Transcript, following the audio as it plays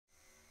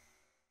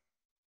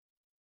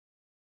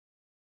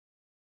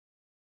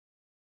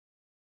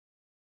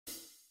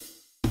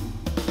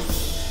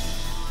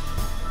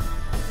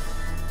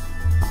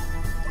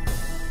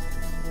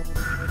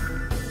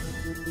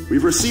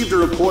We've received a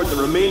report that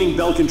remaining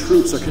Belkan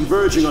troops are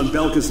converging on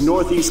Belka's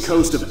northeast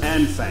coast of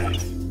Anfang.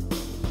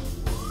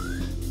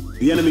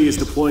 The enemy is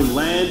deploying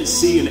land,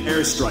 sea, and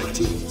airstrike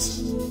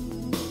teams.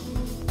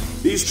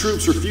 These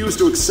troops refuse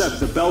to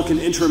accept the Belkan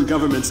interim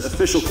government's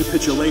official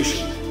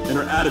capitulation and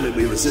are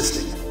adamantly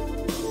resisting.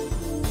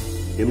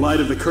 In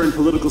light of the current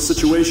political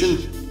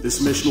situation,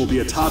 this mission will be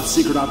a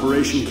top-secret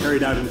operation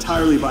carried out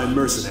entirely by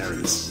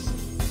mercenaries.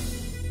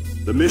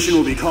 The mission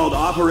will be called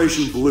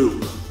Operation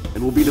Broom,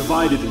 and will be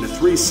divided into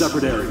 3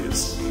 separate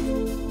areas.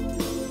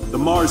 The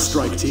Mars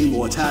Strike Team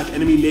will attack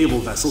enemy naval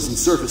vessels and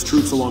surface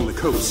troops along the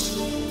coast.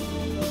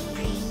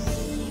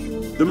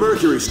 The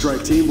Mercury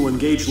Strike Team will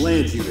engage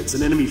land units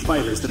and enemy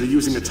fighters that are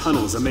using a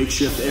tunnel as a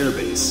makeshift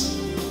airbase.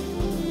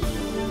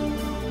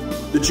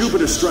 The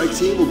Jupiter Strike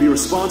Team will be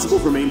responsible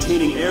for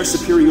maintaining air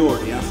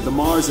superiority after the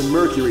Mars and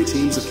Mercury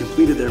teams have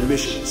completed their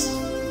missions.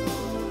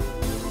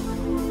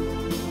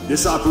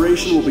 This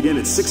operation will begin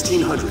at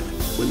 1600,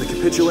 when the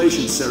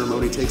capitulation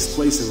ceremony takes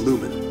place in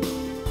Lumen.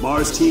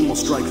 Mars team will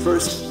strike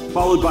first,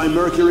 followed by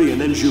Mercury and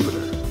then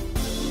Jupiter.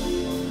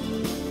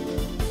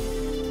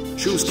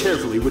 Choose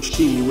carefully which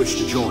team you wish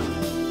to join.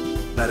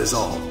 That is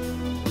all.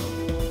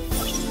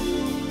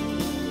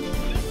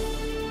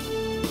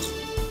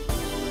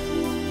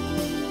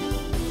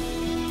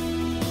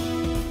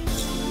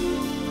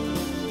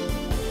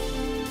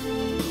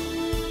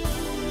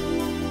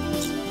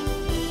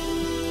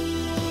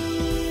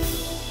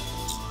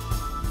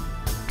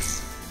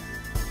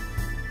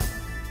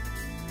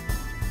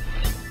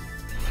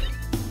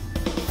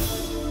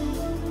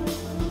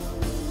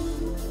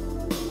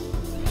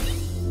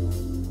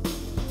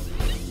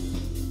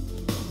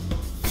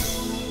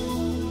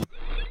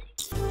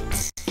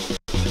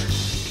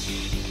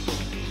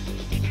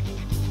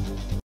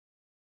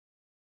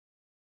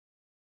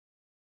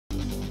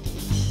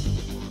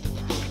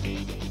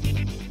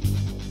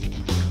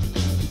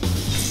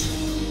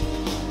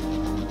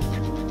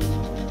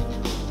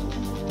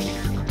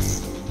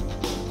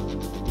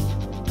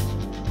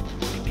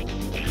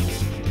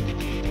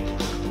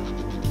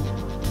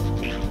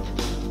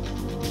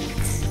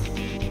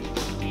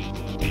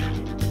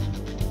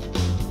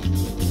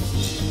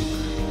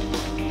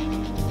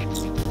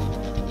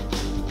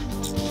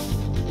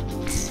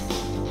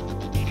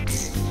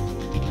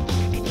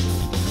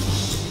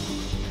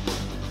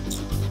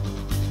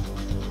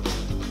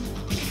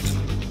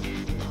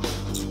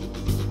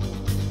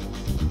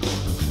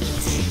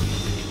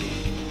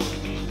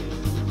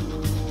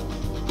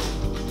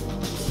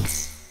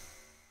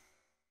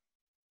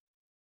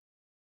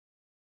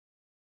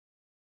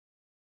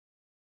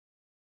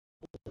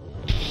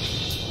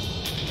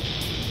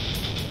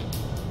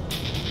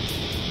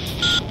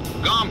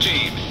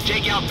 Team,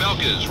 take out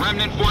Belka's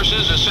remnant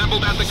forces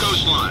assembled at the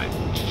coastline.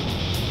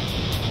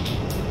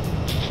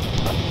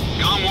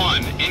 GOM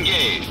 1,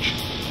 engage.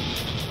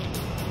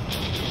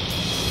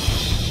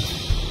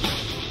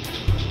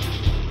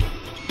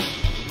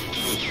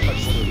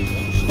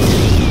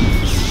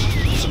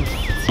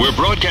 We're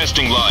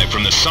broadcasting live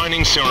from the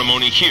signing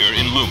ceremony here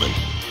in Lumen.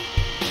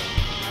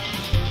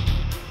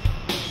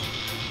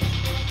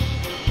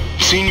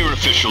 Senior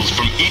officials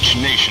from each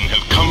nation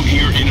have come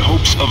here in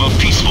hopes of a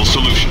peaceful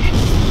solution.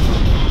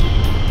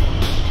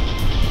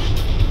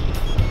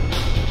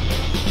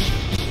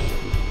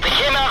 They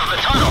came out of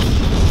the tunnel.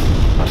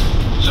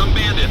 Some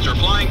bandits are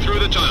flying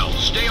through the tunnel.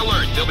 Stay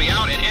alert. They'll be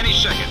out at any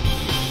second.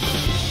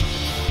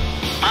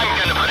 I'm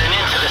gonna put an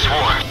end to this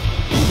war.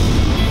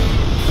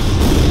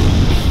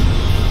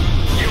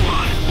 You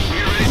on?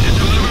 We're ready to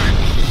deliver.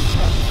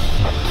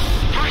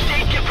 First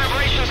aid kit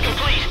preparations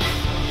complete.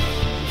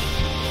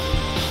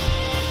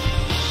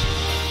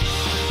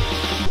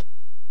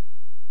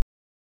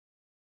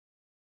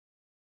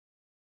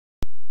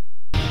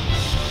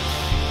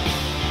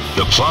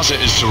 The plaza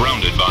is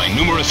surrounded by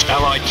numerous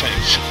Allied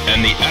tanks,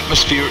 and the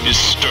atmosphere is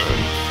stern.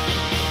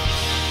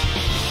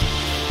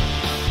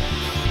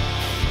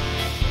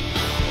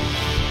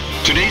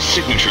 Today's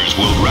signatures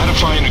will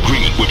ratify an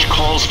agreement which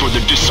calls for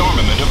the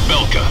disarmament of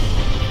Belka.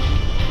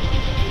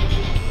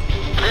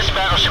 This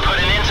battle should put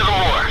an end to the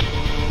war.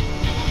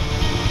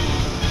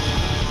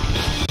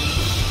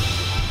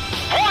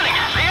 Warning!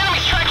 The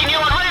enemy's tracking you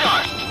on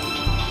radar!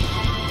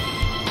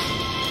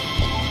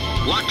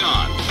 Locked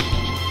on.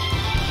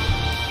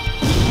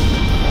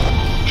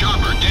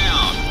 Chopper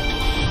down.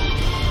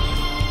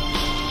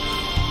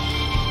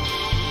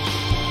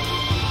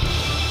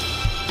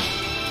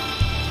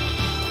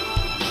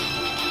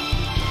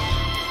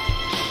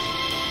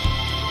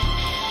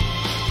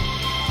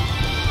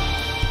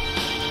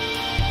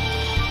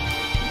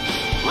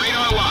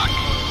 Radar lock.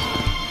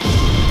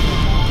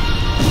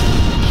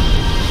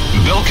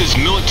 Belka's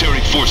military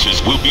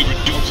forces will be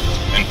reduced,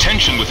 and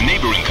tension with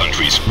neighboring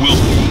countries will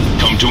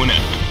come to an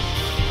end.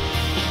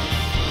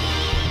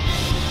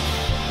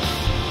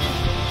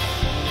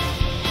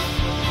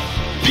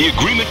 The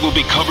agreement will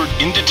be covered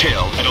in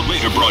detail at a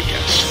later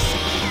broadcast.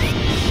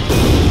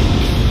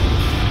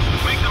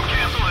 Make them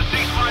cancel the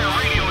ceasefire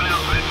radio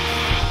announcement.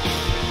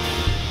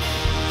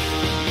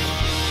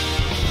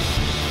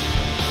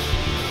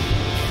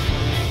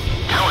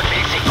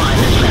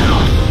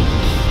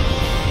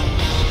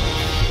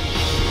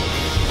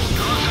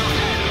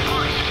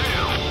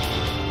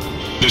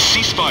 The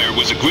ceasefire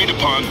was agreed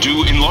upon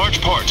due in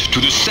large part to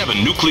the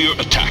 7 nuclear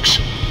attacks.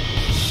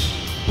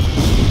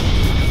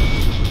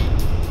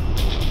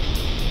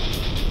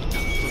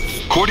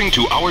 According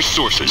to our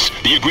sources,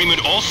 the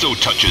agreement also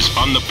touches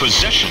on the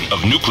possession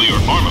of nuclear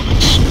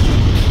armaments.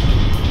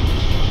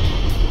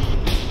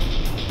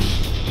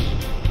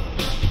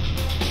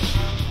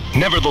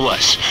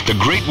 Nevertheless, the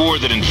Great War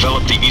that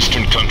enveloped the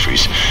Eastern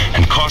countries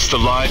and cost the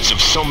lives of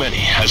so many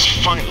has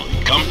finally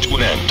come to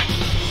an end.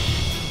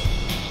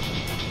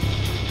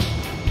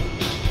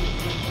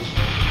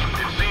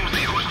 It seems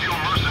the hostile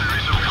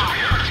mercenaries have come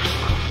here.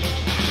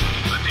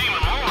 The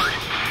Demon Lord.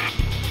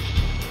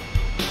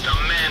 The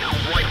man who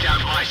wiped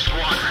out my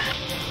squadron.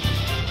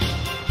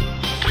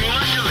 We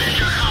must avenge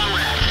our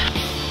comrades.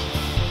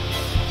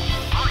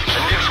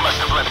 The nukes must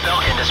have left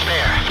Belka in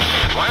despair.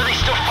 Why are they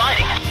still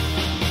fighting?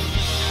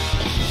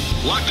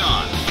 Locked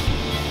on.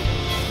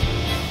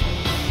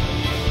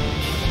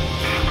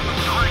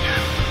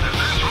 Sergeant,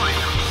 that's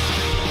right.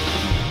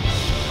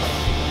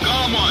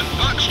 Column 1,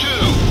 Fox 2.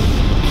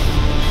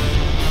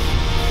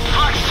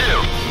 Fox 2.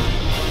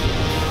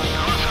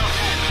 Cross out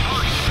 10,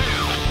 Fox 2.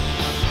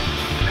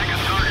 Take a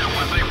target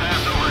once they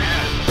pass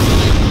overhead.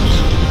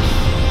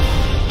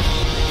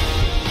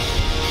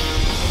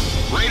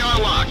 Radar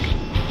lock.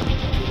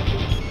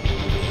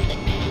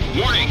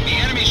 Warning, the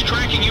enemy's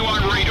tracking you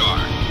on radar.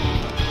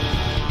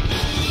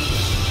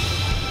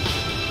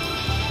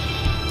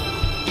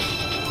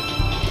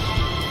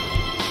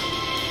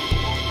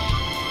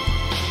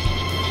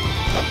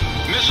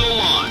 Missile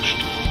launched.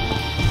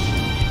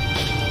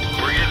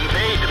 We're getting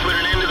paid to put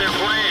an end to their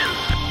plans.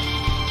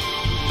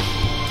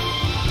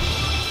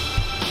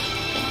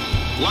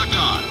 Locked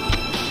on.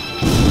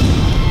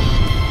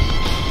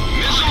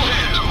 Missile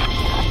hit.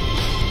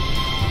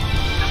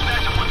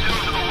 Dispatch a platoon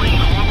to the wing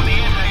along with the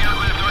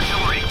anti-aircraft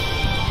artillery.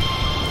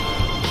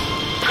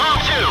 Com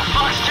 2,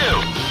 Fox 2.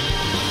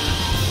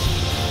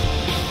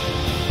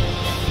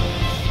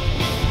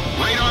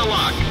 Radar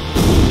lock.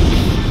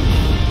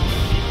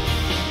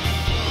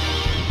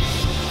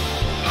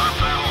 Our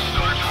battle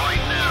starts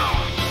right now.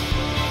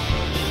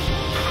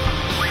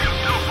 We can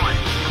still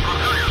fight.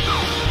 Prepare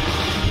yourselves.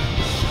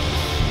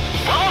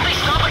 Why won't they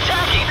stop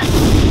attacking?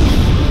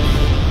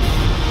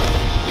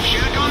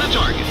 Shack on the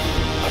target.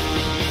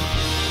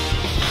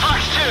 Fox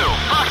 2,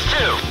 Fox 2.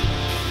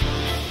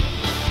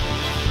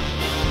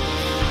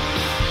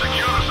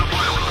 Secure the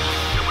supply routes.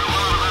 If we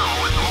run out of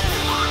ammo, it's all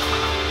over.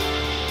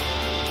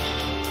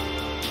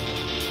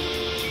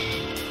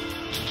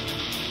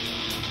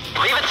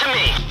 Leave it to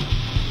me.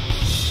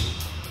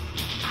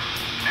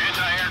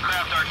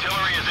 Anti-aircraft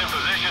artillery is in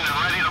position and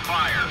ready to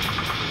fire.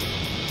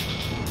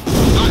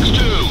 Fox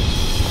 2.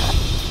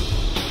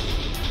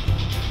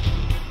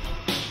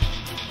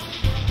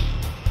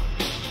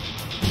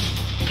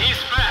 He's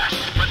fast,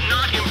 but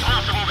not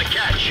impossible to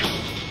catch.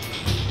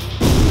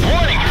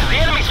 Warning! The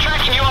enemy's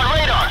tracking you on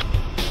radar.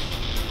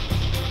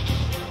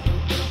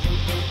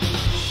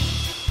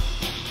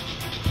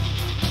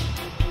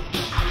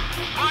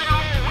 Fire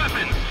all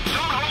weapons!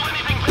 Don't hold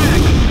anything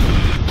back!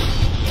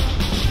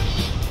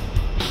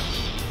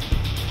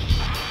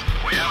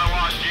 We haven't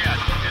lost yet.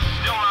 It's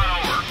still not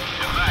over.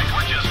 In fact,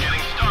 we're just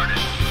getting started.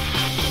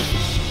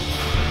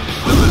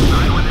 We'll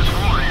decide when this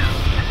war ends.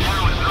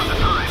 Now is not the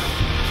time.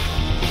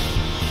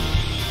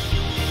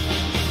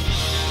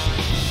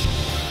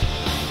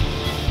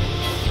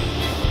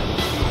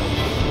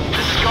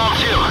 This is Calm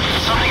 2.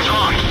 Something's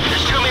wrong.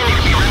 There's too many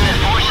to be remnant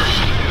forces.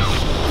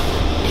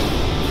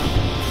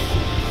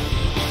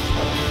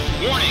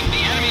 Warning,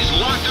 the enemy's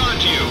locked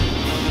onto you.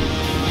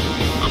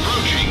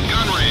 Approaching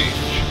gun range.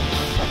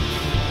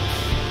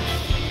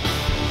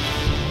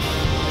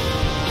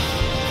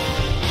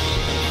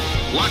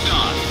 Locked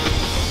on.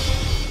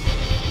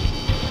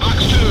 Fox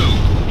 2.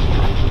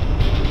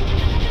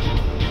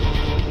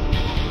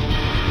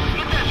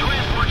 Get that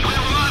transport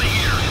trailer out of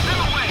here. It's in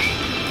the way.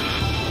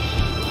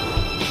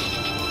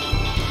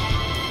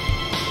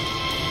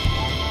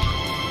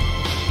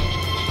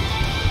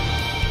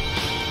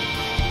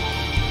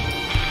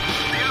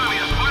 The enemy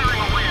is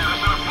firing away at us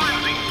in a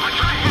frenzy.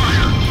 Attack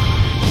fire.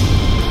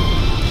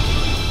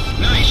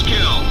 Nice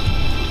kill.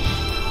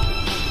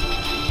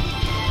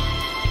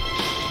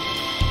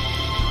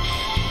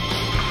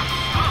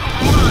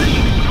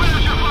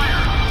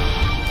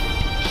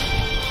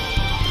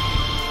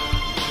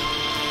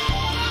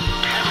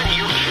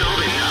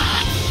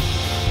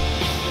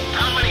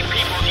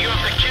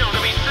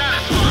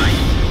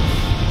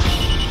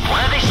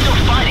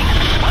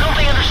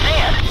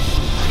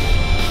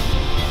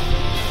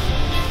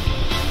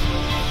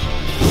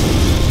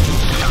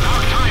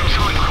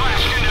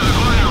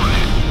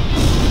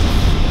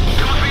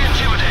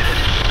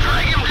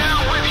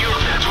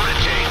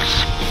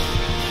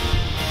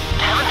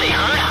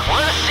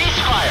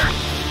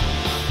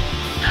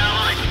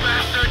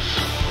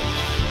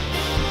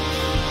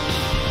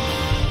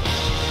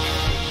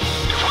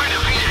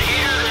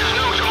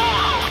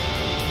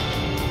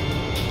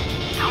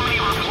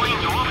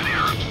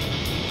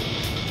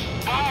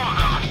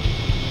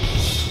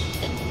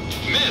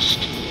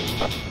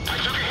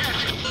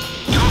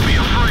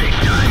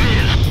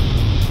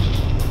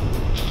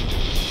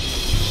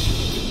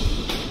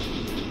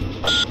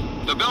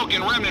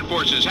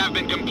 forces have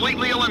been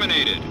completely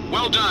eliminated.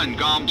 Well done,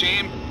 GOM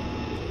team.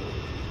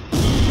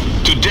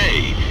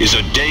 Today is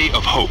a day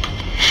of hope.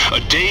 A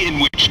day in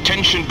which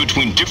tension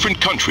between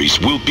different countries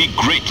will be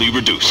greatly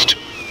reduced.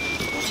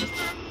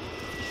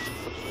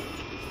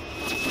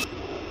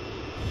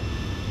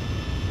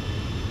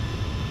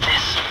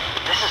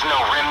 This is no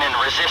remnant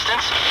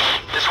resistance.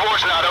 This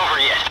war's not over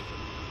yet.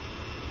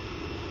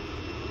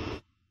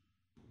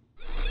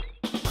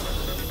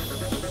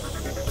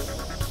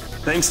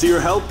 Thanks to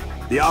your help,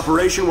 the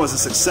operation was a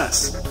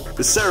success.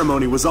 The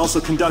ceremony was also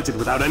conducted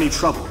without any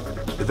trouble.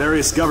 The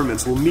various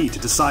governments will meet to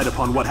decide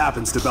upon what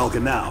happens to Belka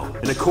now,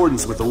 in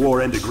accordance with the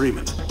war end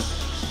agreement.